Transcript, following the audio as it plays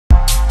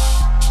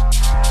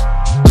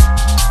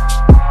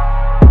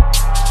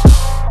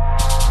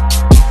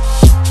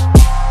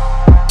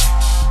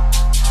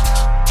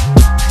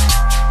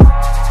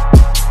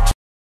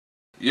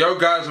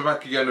guys, we're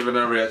back again with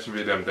another reaction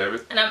video. I'm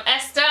David. And I'm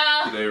Esther.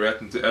 Today we're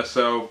reacting to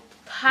SL.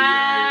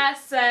 Salieu.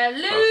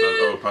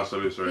 Oh,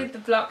 Salieu, sorry. Hit the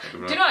block. Do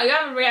you know what? You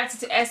haven't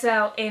reacted to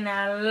SL in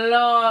a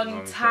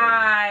long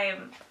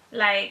time.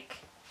 Like,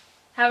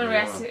 haven't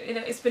reacted. You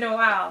know, it's been a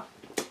while.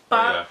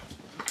 But yeah.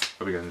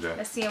 Hope you guys enjoy.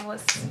 Let's see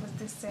what's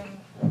this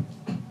thing.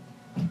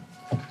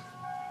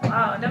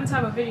 Wow, them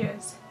type of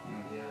videos.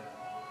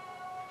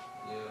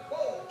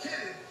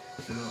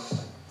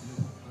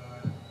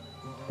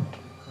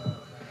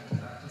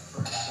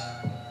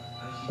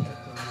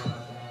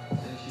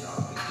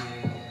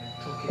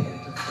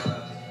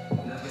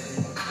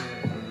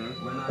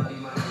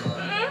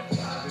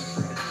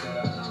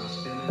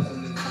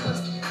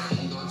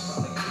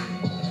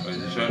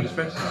 Showing his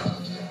face now.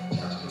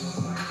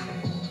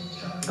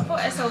 I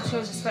thought SL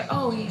shows his face.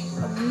 Oh,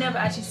 I've never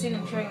actually seen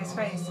him showing his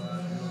face.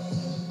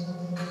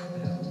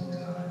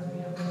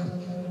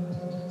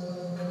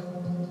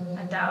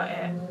 I doubt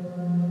it.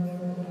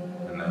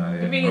 Nah,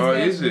 yeah. Oh,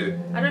 is it?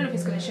 I don't know if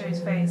he's gonna show his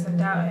face. I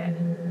doubt it.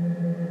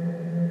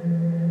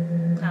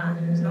 Nah,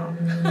 he's not.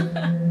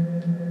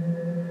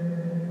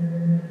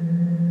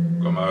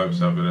 Got my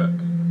hopes up with it.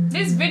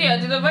 This video,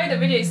 the way the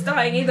video is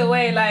starting, either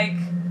way, like.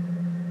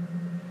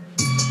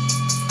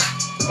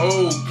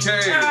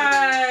 Okay.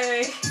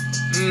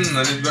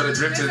 And he's got a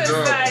drip as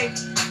well. Like...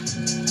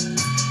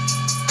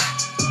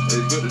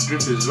 He's got the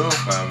drip as well,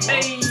 fam. What?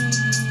 Hey.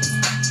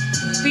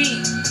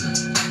 Beat.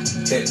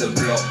 Hit the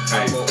block.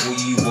 I got what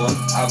you want.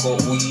 I got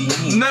what you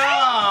need.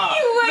 Nah.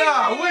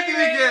 When did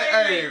he get?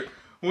 Hey.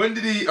 When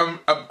did he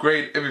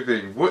upgrade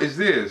everything? What is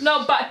this?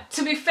 No, but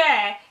to be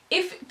fair,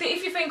 if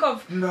you think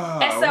of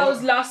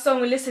SL's last song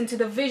we listened to,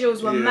 the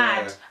visuals were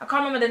mad. I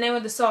can't remember the name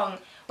of the song,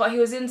 but he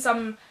was in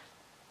some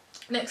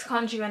next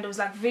country and there was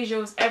like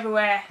visuals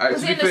everywhere.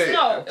 Was it in the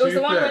snow? It was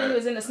the one when he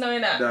was in the snow,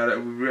 innit? Nah,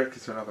 we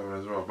reacted to another one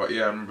as well. But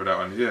yeah, I remember that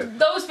one. Yeah.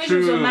 Those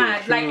visuals were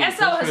mad. Like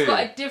SL has got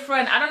a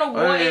different. I don't know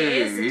what it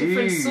is. A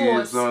different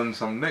source. He's on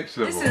some next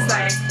level. This is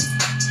like.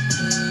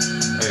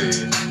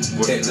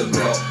 Hit the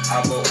block.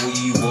 I got what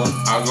you want.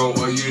 I got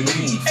what you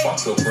need.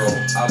 Fuck a bro.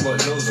 I got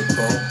loads of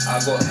pro. I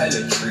got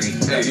hella tree.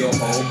 Hey, your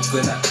home.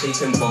 Good at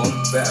taking bone.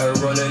 Better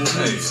run and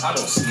knees. I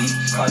don't sleep.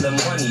 Got the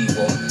money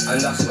want.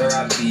 And that's where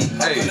I be.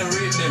 I'm gonna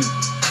read them.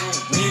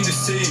 Me in the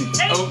same.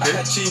 I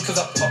had chain cause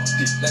I popped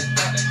it. Like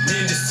that.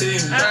 Me in the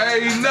same.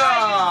 Hey,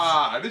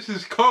 nah. This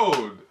is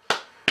cold.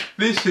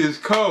 This is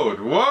cold.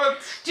 What?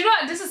 Do you know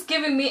what? This is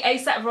giving me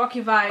ASAP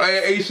Rocky vibes. Oh,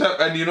 yeah, ASAP,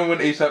 and you know when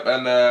ASAP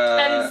and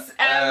damn it!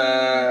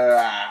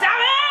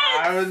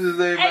 What's his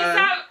name,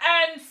 ASAP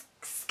and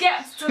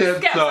Skepta. Yeah,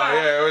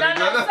 That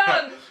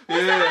song.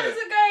 What's the hell is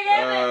it going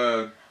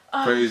again?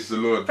 Praise the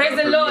Lord. Praise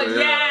the Lord,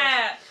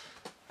 yeah.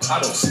 I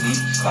don't sleep,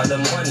 got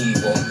the money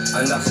want,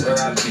 and that's where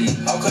I be.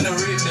 How can I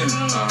rate them?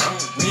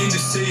 We in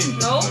the same.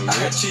 No. I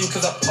had chain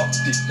cause I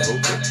popped it. Like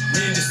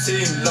we in the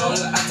same. Long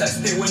attack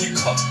stay when you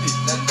cuffed it.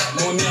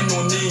 No name,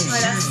 no names. Oh,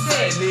 that's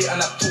sick.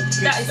 And I took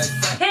pics. That is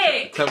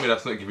sick. Tell me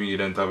that's not giving you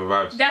them type of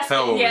vibes. That's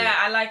Tell me.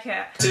 I like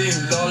it. Same.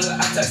 Long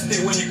attack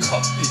stay when you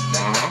cuffed it.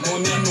 No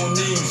name, no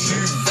names. You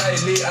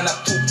violate and I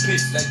took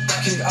pics.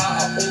 King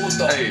out of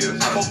order.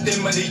 I hope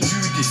them when they do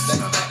this.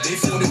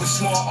 They thought they were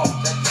smarter.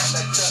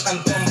 And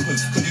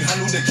dumpers. Could you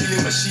handle the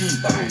killing machine?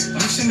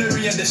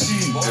 Missionary and the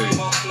sheen.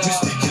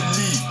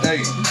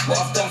 Mystically. What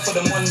I've done for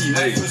the money.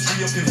 My first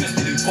re-up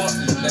invested in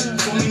party.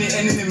 So many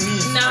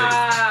enemies.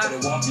 Nah. But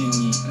it won't be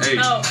me.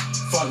 No.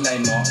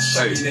 Frontline march.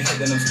 Shot me in the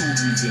head and I'm still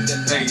breathing.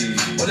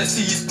 All I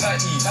see is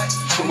patties.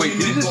 Wait,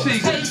 did you just say?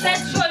 So he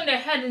said shot in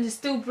the head and he's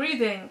still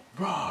breathing.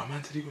 Bro,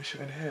 man said he got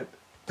shot in the head.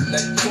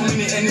 Like so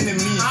many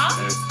enemies.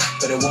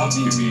 But it won't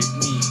be me.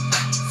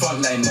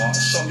 Frontline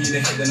march. Shot me in the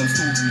head and I'm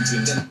still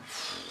breathing.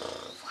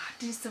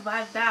 Did you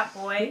survive that,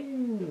 boy?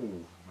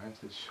 Ooh, man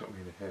said shot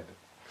me in the head.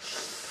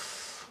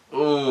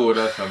 Oh,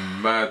 that's a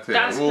mad thing.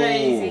 That's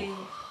crazy.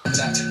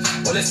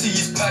 All I see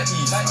is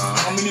patties.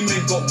 How many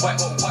men got white?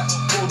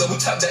 Bro, double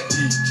tap that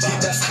key. Hit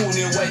that school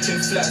near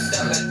Waking Flat.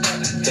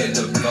 Hit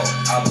the block.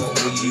 I got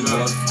what you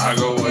want. I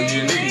got what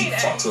you need.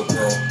 Fuck a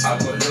bro. I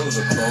got loads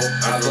of pro.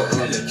 I got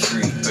hella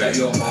tree. Like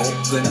your home.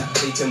 Good at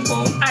taking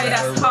bone. Aye,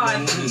 that's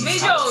hard.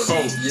 Visuals.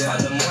 Yeah,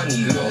 the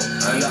money low.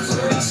 And that's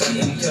where I see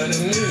him turn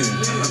the moon.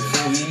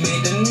 Before we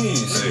made the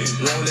news.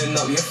 Rolling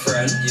up your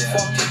friend.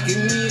 Fuck it,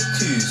 give me a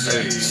two.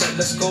 Said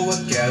let's go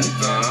again.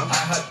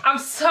 I'm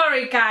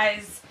sorry,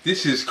 guys.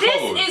 This is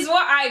cold. This is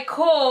what I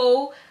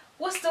call,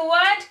 what's the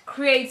word?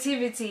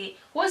 Creativity.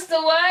 What's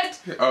the word?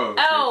 Oh.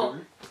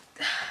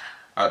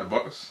 Out the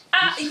box?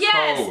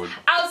 Yes. Cold.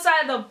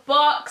 Outside the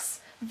box.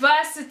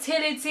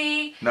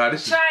 Versatility. Nah,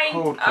 this is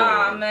cold.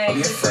 Ah, man.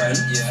 Your friend,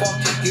 fuck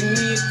it, give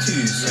me a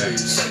two.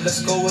 Said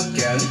let's go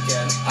again.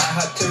 I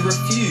had to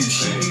refuse.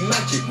 She be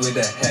magic with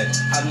her head.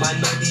 Had my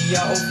noddy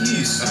out of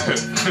use.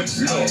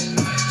 Look,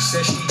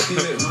 said she do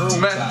it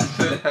real bad.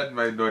 Man had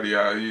my noddy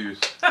out of use.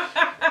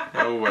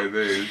 Oh my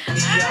days.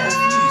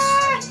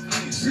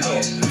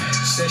 Look,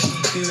 said she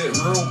do it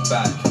real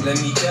bad. Let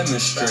me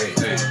demonstrate.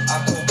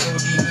 I told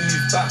Brody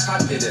move back. I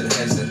didn't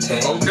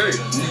hesitate. Okay.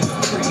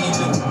 Pretty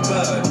little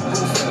bird.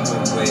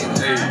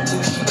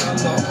 Till she done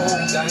the whole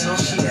I know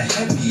she a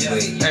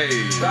heavyweight.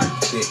 Hey. Bad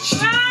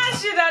bitch. Nah,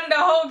 she done the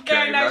whole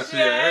game. Now she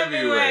a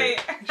heavyweight.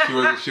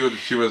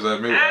 She was a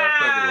featherweight.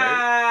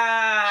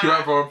 She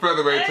went from a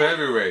featherweight to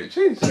heavyweight.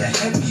 Jeez. Yeah,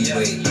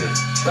 heavyweight.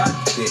 Bad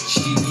bitch.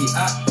 She be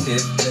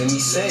active. Let me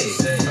say.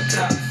 A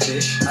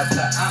catfish had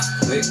to act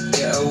quick.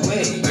 Get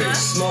away.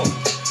 Smoke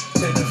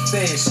to the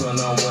face when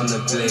I wanna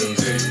blaze.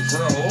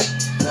 Bro,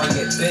 run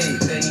it bait.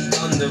 Then he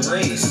done the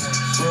race.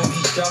 Bro,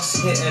 he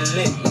just hit a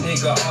lick,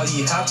 nigga, are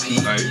you happy?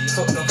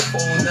 Took the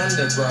phone and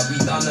the grab, we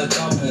done a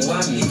double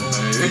whammy.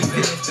 Even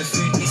if the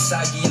food be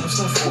saggy, I'm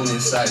still falling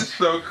sad. It's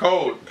so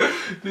cold.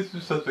 This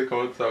is such a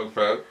cold song,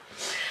 fam.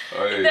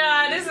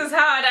 Nah, this is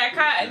hard. I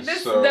can't. This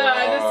is good.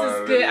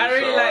 I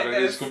really like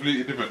this. It's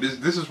completely different.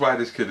 This is why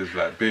this kid is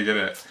like big,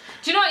 innit?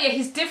 Do you know what? Yeah,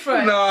 he's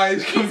different. No,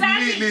 he's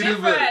completely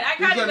different. I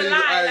can't even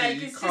lie.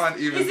 Like, you can't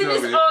even he's in tell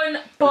his me. own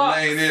box.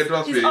 Lane,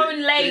 yeah, his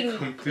own lane. It's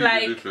completely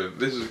like different.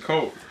 This is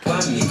cold.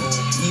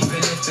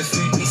 Even if the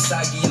food be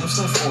saggy, I'm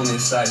still falling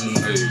sadly.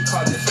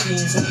 Cause the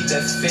fiends need a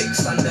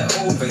fix and they're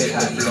over it.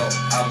 I got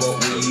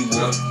what you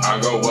want.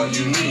 I got what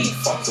you need.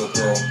 Fuck a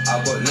bro.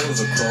 I got loads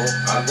of crow.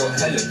 I got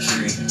hella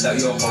tree. That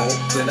your home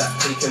with that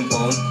taking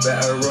bone.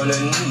 Better run her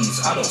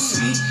knees. I don't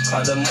sleep.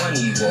 Cause the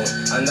money won't.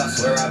 And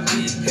that's where I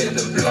be. Hit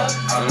the block.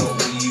 I got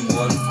what you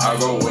want. I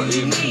got what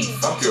you need.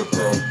 Fuck your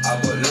bro.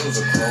 I got loads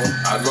of crow.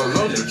 I got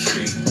loads of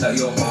tree. That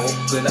your home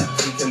with that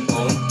taking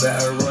bone.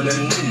 Better run her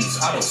knees.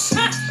 I don't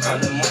sleep. And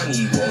the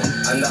money won't.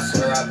 And that's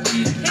where I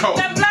be. hit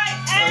the black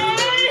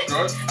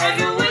I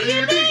got what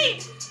you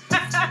need.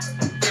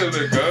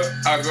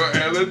 I got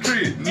hella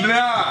tree.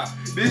 Nah,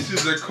 this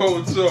is a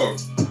cold song.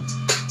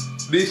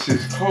 This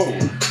is cold.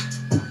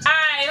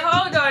 Alright,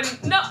 hold on.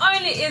 Not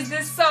only is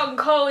this song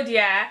cold,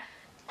 yeah,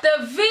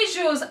 the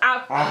visuals are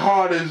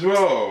hard as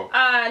well.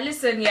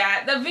 Listen,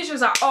 yeah, the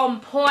visuals are on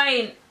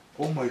point.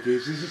 Oh my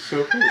goodness, this is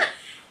so cool.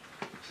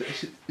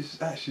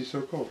 It's actually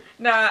so cool.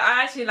 No,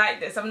 I actually like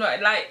this. I'm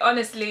not like,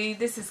 honestly,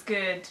 this is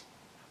good.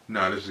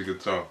 Nah, this is a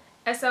good song.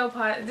 SL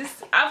part.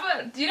 This,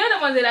 do you know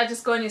the ones that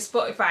just go on your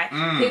Spotify?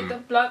 Hit the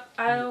block.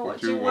 I know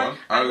what you want.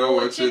 I know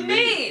what you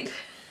need.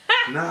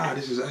 Nah,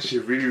 this is actually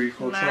a really, really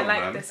cool song, I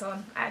like man. this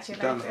one. I actually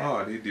He done like it.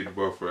 hard. He did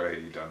well for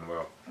it. He done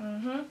well.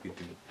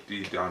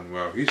 He done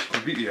well. He's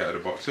completely out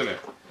of the box, isn't it?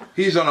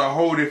 He's on a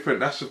whole different.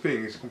 That's the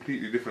thing. He's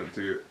completely different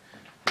to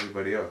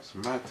everybody else.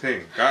 Mad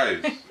thing,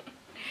 guys.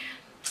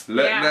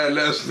 Let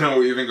us know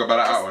what you think about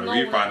that one.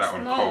 We found that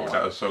one cold.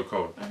 That was so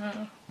cold.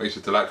 Make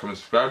sure to like, comment,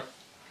 subscribe.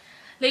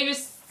 Leave your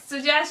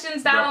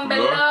suggestions down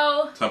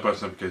below. Turn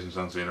post notifications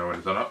on so you know when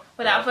it's done up.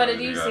 Without further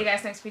ado, see you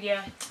guys next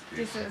video.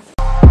 This is.